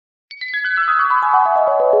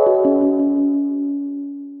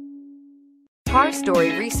Our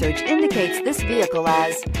story research indicates this vehicle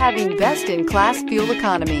as having best-in-class fuel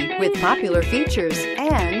economy with popular features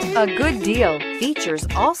and a good deal. Features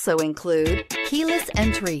also include keyless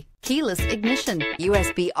entry, keyless ignition,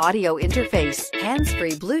 USB audio interface,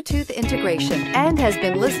 hands-free Bluetooth integration, and has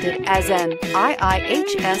been listed as an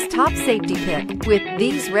IIHS top safety pick with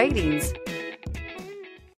these ratings.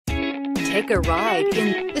 Take a ride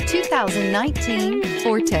in the 2019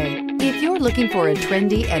 Forte. If you're looking for a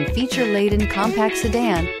trendy and feature-laden compact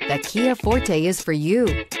sedan, the Kia Forte is for you.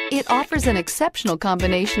 It offers an exceptional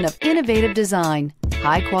combination of innovative design,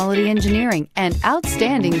 high-quality engineering, and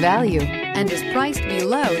outstanding value, and is priced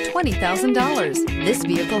below $20,000. This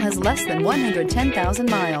vehicle has less than 110,000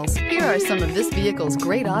 miles. Here are some of this vehicle's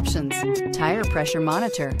great options: tire pressure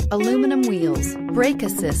monitor, aluminum wheels, brake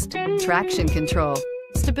assist, traction control,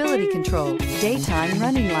 stability control, daytime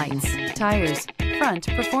running lights, tires, front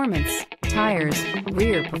performance, tires,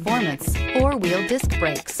 rear performance, four-wheel disc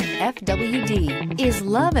brakes, FWD. Is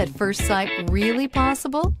love at first sight really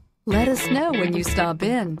possible? Let us know when you stop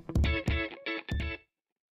in.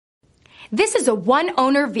 This is a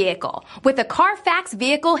one-owner vehicle with a Carfax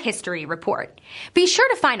Vehicle History Report. Be sure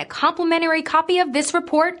to find a complimentary copy of this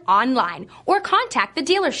report online or contact the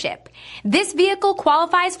dealership. This vehicle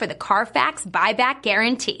qualifies for the Carfax Buyback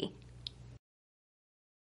Guarantee.